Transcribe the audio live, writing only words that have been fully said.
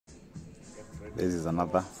This is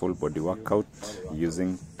another full body workout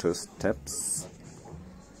using 2 steps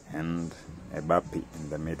and a burpee in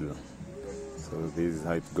the middle. So this is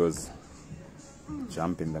how it goes.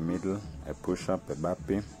 Jump in the middle, a push up, a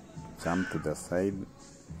burpee, jump to the side,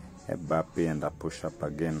 a burpee and a push up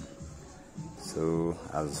again. So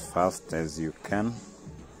as fast as you can,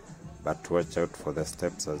 but watch out for the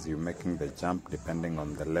steps as you're making the jump depending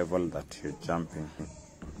on the level that you're jumping.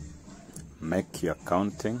 Make your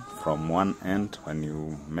counting from one end. When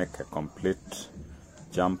you make a complete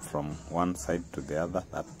jump from one side to the other,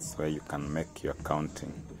 that's where you can make your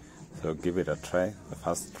counting. So give it a try. The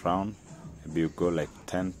first round, maybe you go like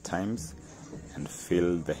 10 times and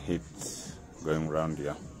feel the heat going around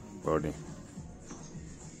your body.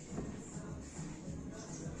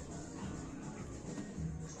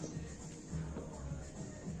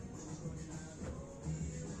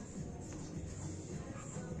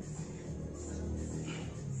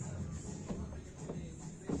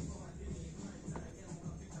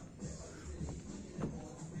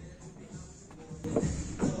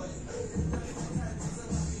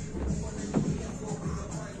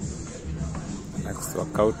 Next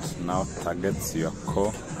workout now targets your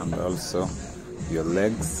core and also your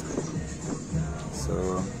legs.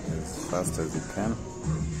 So as fast as you can.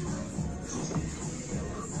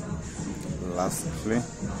 Lastly,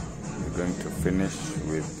 you're going to finish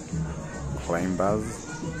with climbers.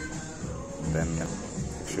 Then make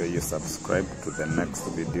sure you subscribe to the next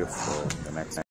video for the next